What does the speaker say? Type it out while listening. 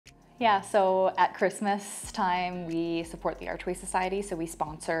Yeah, so at Christmas time, we support the Archway Society, so we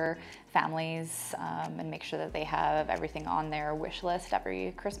sponsor families and make sure that they have everything on their wish list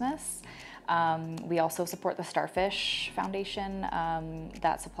every Christmas. We also support the Starfish Foundation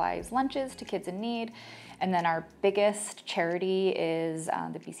that supplies lunches to kids in need. And then our biggest charity is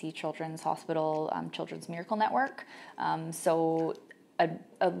the BC Children's Hospital Children's Miracle Network. So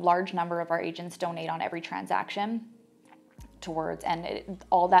a large number of our agents donate on every transaction towards, and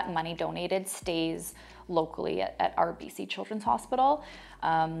all that money donated stays locally at our BC Children's Hospital.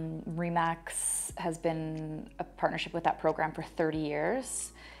 REMAX has been a partnership with that program for 30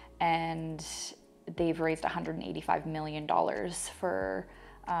 years, and they've raised $185 million for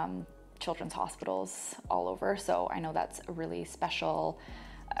children's hospitals all over. So I know that's a really special.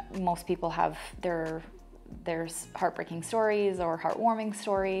 Most people have there's heartbreaking stories or heartwarming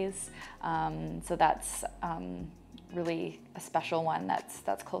stories. So that's really a special one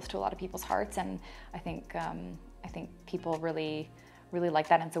that's close to a lot of people's hearts, and I think people really like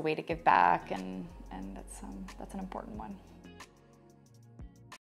that, and it's a way to give back, and that's an important one.